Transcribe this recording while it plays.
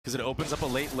because it opens up a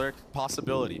late lurk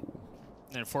possibility.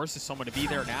 And it forces someone to be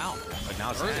there now. But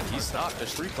now it's Ant. He's stuck.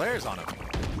 There's 3 players on him.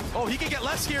 Oh, he can get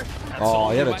less here. Oh,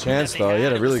 he had a chance though. He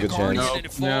had a really good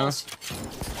chance. Yeah.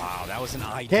 Wow, that was an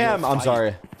ideal Cam, I'm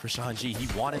sorry. For Gen.G,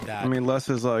 he wanted that. I mean, Les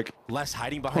is like Les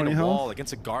hiding behind a wall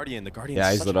against a Guardian. The Guardian is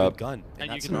he's such lit a up. good gun.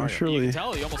 And you can surely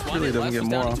tell he almost really doesn't get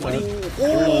more off that.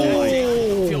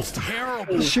 Feels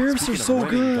terrible. The sheriffs are so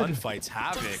good. Gunfights,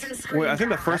 Havoc. Wait, I think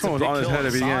the first one was on his head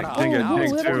if he didn't get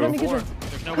picked too.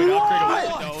 There's no way to upgrade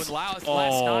a window.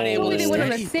 Les not able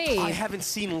to stay. I haven't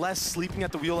seen Les sleeping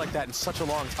at the wheel like that in such a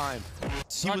long time.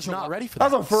 He was not ready for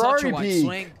that that. was a Ferrari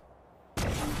peak.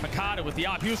 Mikata with the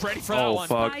op. He was ready for that one.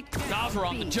 Fuck. Nazar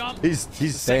on the jump. He's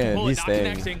staying. He's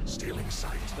staying.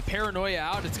 The paranoia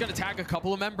out. It's going to tag a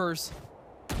couple of members.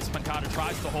 As Mikata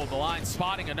tries to hold the line,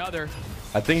 spotting another.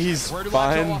 I think he's Where do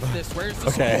I go fine. off this? Where's the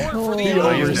Okay. support for the He op?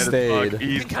 overstayed.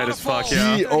 He's dead as fuck,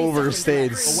 yeah. He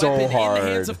overstayed so In the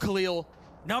hands hard. of Khalil.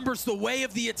 Numbers the way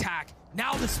of the attack.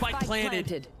 Now the spike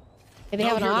planted. They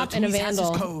have an op and a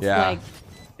vandal. Yeah.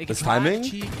 They This timing?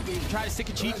 Try to stick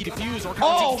a cheeky defuse or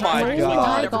Oh my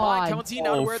god. Oh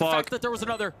the fact that there was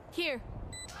another. Here.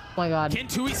 Oh my god. Can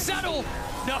Tui settle?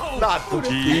 No. Not the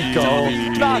eco.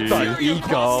 Not the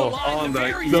eco. On the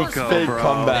The big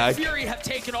comeback. Fury have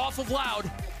taken off of Loud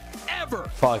ever.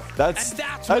 Fuck. That's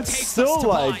still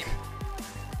like.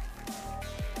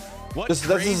 This is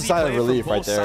a sign of relief right there.